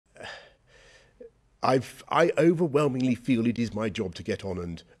I overwhelmingly feel it is my job to get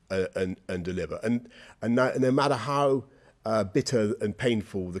on and deliver, and no matter how bitter and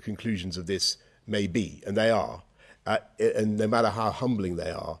painful the conclusions of this may be, and they are, and no matter how humbling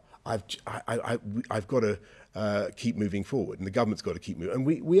they are, I've got to keep moving forward, and the government's got to keep moving, and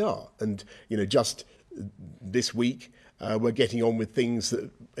we are, and just this week. We're getting on with things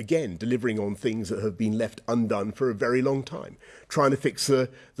that, again, delivering on things that have been left undone for a very long time. Trying to fix the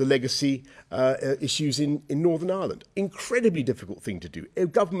legacy issues in Northern Ireland. Incredibly difficult thing to do.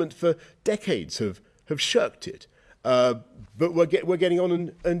 Government for decades have shirked it. But we're getting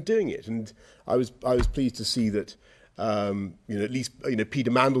on and doing it. And I was pleased to see that at least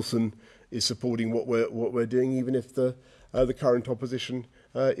Peter Mandelson is supporting what we're doing, even if the current opposition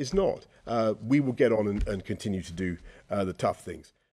is not. We will get on and continue to do the tough things.